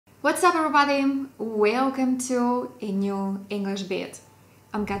What's up, everybody? Welcome to a new English bit.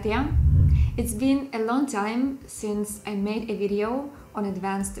 I'm Katya. It's been a long time since I made a video on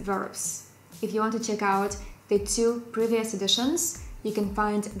advanced verbs. If you want to check out the two previous editions, you can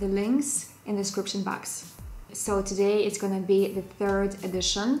find the links in the description box. So today it's going to be the third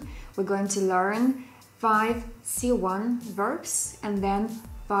edition. We're going to learn 5 C1 verbs and then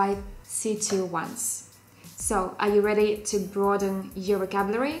 5 C2 ones. So, are you ready to broaden your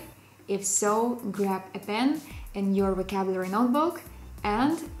vocabulary? If so, grab a pen and your vocabulary notebook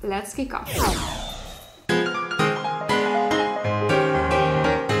and let's kick off.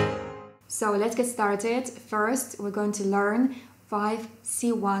 So, let's get started. First, we're going to learn 5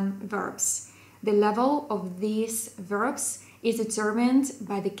 C1 verbs. The level of these verbs is determined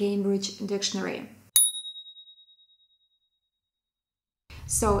by the Cambridge Dictionary.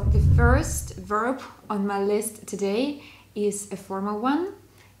 So the first verb on my list today is a formal one,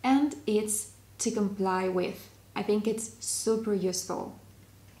 and it's to comply with. I think it's super useful.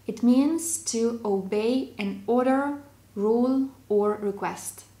 It means to obey an order, rule, or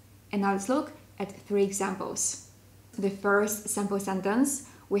request. And now let's look at 3 examples. The first sample sentence,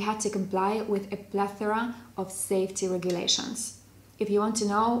 we had to comply with a plethora of safety regulations. If you want to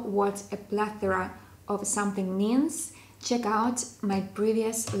know what a plethora of something means, check out my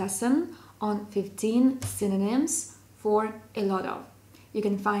previous lesson on 15 synonyms for a lot of. You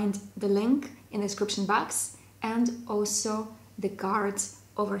can find the link in the description box and also the cards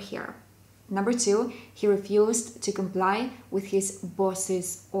over here. Number 2, he refused to comply with his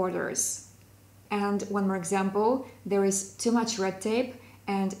boss's orders. And one more example, there is too much red tape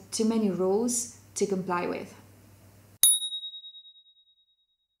and too many rules to comply with.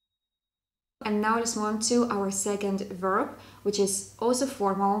 And now let's move on to our second verb, which is also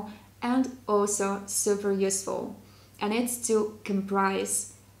formal and also super useful. And it's to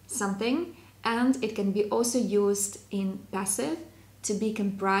comprise something, and it can be also used in passive, to be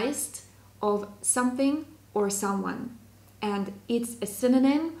comprised of something or someone. And it's a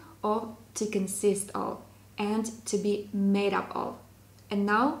synonym of to consist of and to be made up of. And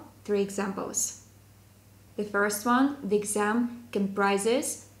now 3 examples. The first one, the exam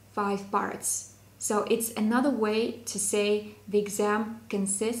comprises 5 parts. So it's another way to say the exam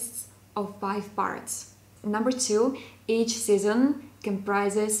consists of 5 parts. Number 2, each season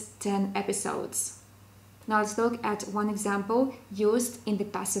comprises 10 episodes. Now let's look at one example used in the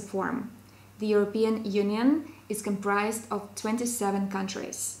passive form. The European Union is comprised of 27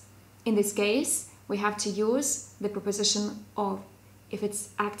 countries. In this case, we have to use the preposition of. If it's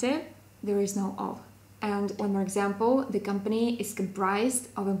active, there is no of. And one more example, the company is comprised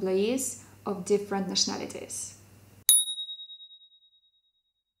of employees of different nationalities.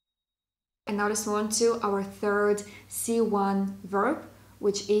 And now let's move on to our third C1 verb,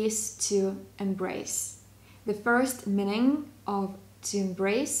 which is to embrace. The first meaning of to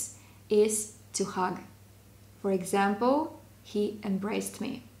embrace is to hug. For example, he embraced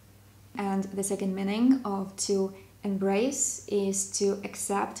me. And the second meaning of to embrace is to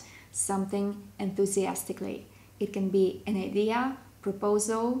accept something enthusiastically. It can be an idea,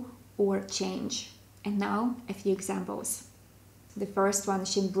 proposal, or change. And now a few examples. The first one,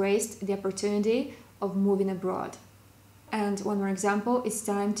 she embraced the opportunity of moving abroad. And one more example, it's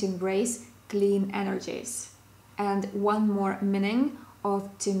time to embrace clean energies. And one more meaning of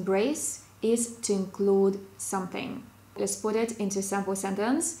to embrace is to include something. Let's put it into a sample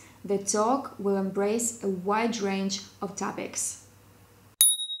sentence. The talk will embrace a wide range of topics.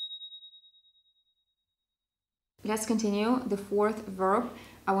 Let's continue. The fourth verb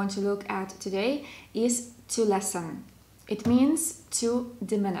I want to look at today is to lessen. It means to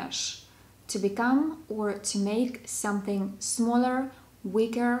diminish, to become or to make something smaller,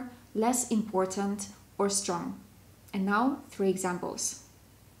 weaker, less important or strong. And now 3 examples.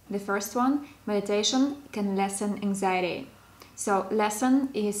 The first one, meditation can lessen anxiety. So lessen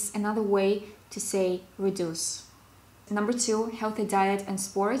is another way to say reduce. Number 2, healthy diet and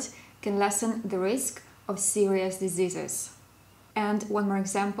sport can lessen the risk of serious diseases. And one more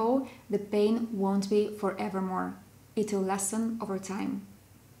example, the pain won't be forevermore. It will lessen over time.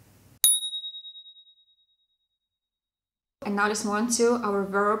 And now let's move on to our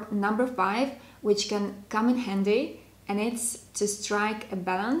verb number 5, which can come in handy, and it's to strike a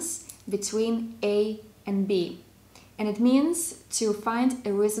balance between A and B. And it means to find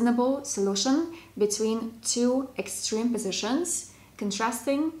a reasonable solution between 2 extreme positions,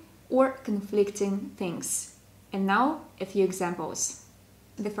 contrasting or conflicting things. And now a few examples.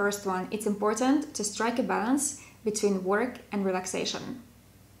 The first one, it's important to strike a balance between work and relaxation.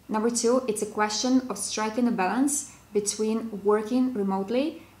 Number 2, it's a question of striking a balance between working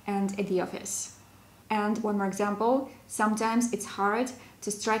remotely and at the office. And one more example, sometimes it's hard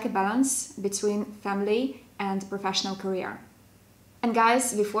to strike a balance between family and professional career. And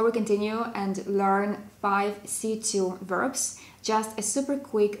guys, before we continue and learn 5 C2 verbs, just a super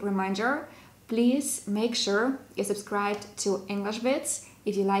quick reminder, please make sure you're subscribed to English Bits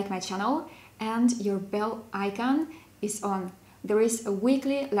if you like my channel and your bell icon is on. There is a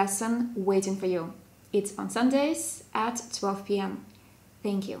weekly lesson waiting for you. It's on Sundays at 12 p.m.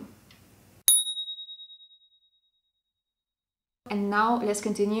 Thank you. And now let's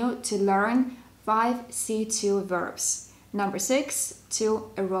continue to learn 5 C2 verbs. Number 6,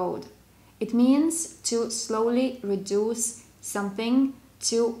 to erode. It means to slowly reduce something,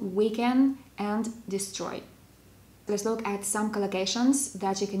 to weaken and destroy. Let's look at some collocations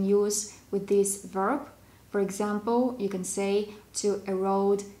that you can use with this verb. For example, you can say to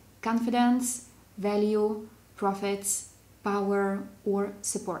erode confidence, value, profits, power or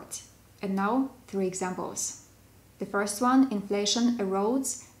support. And now 3 examples. The first one, inflation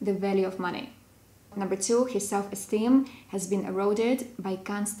erodes the value of money. Number 2, his self-esteem has been eroded by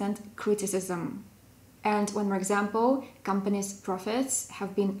constant criticism. And one more example, companies' profits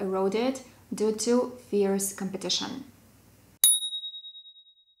have been eroded due to fierce competition.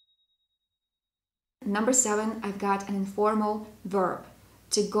 Number 7, I've got an informal verb,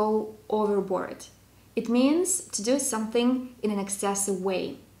 to go overboard. It means to do something in an excessive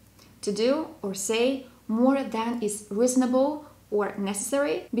way, to do or say more than is reasonable or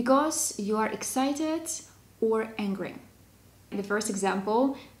necessary because you are excited or angry. In the first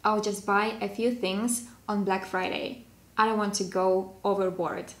example, I'll just buy a few things on Black Friday. I don't want to go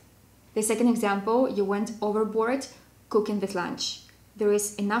overboard. The second example, you went overboard cooking this lunch. There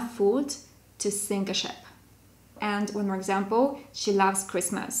is enough food to sink a ship. And one more example, she loves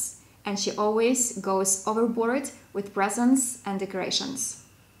Christmas and she always goes overboard with presents and decorations.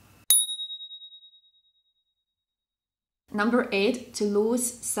 Number 8, to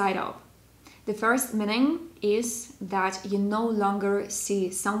lose sight of. The first meaning is that you no longer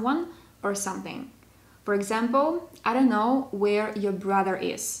see someone or something. For example, I don't know where your brother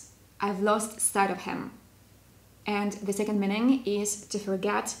is. I've lost sight of him. And the second meaning is to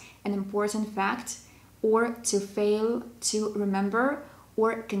forget an important fact or to fail to remember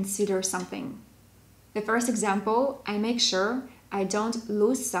or consider something. The first example, I make sure I don't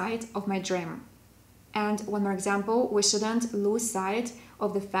lose sight of my dream. And one more example, we shouldn't lose sight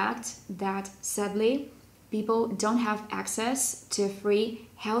of the fact that, sadly, people don't have access to a free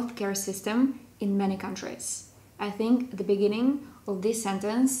healthcare system in many countries. I think the beginning of this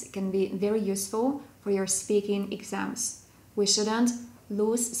sentence can be very useful for your speaking exams. We shouldn't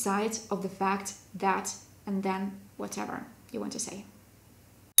lose sight of the fact that, and then whatever you want to say.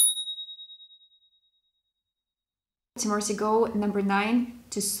 2 more to go. Number 9,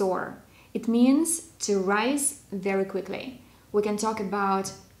 to soar. It means to rise very quickly. We can talk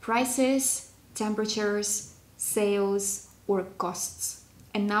about prices, temperatures, sales, or costs.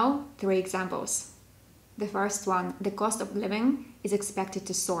 And now 3 examples. The first one, the cost of living is expected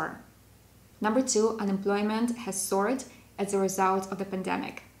to soar. Number 2, unemployment has soared as a result of the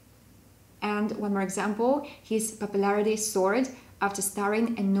pandemic. And one more example, his popularity soared after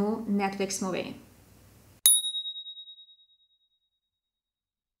starring a new Netflix movie.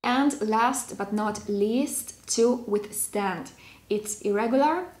 And last but not least, to withstand. It's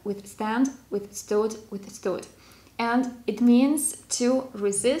irregular, withstand, withstood, withstood. And it means to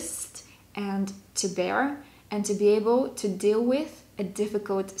resist and to bear and to be able to deal with a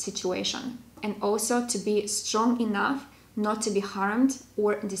difficult situation. And also to be strong enough not to be harmed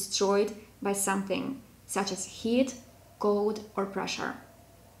or destroyed by something, such as heat, cold, or pressure.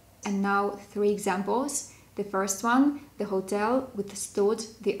 And now 3 examples. The first one, the hotel withstood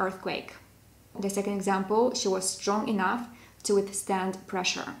the earthquake. The second example, she was strong enough to withstand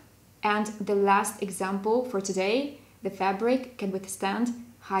pressure. And the last example for today, the fabric can withstand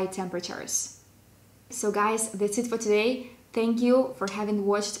high temperatures. So guys, that's it for today. Thank you for having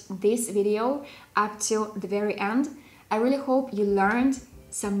watched this video up to the very end. I really hope you learned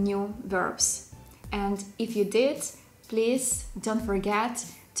some new verbs. And if you did, please don't forget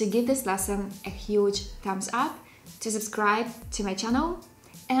to give this lesson a huge thumbs up, to subscribe to my channel,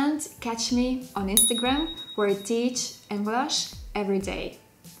 and catch me on Instagram where I teach English every day.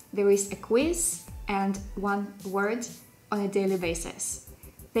 There is a quiz and 1 word on a daily basis.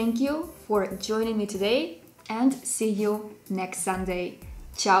 Thank you for joining me today and see you next Sunday.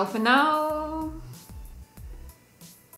 Ciao for now!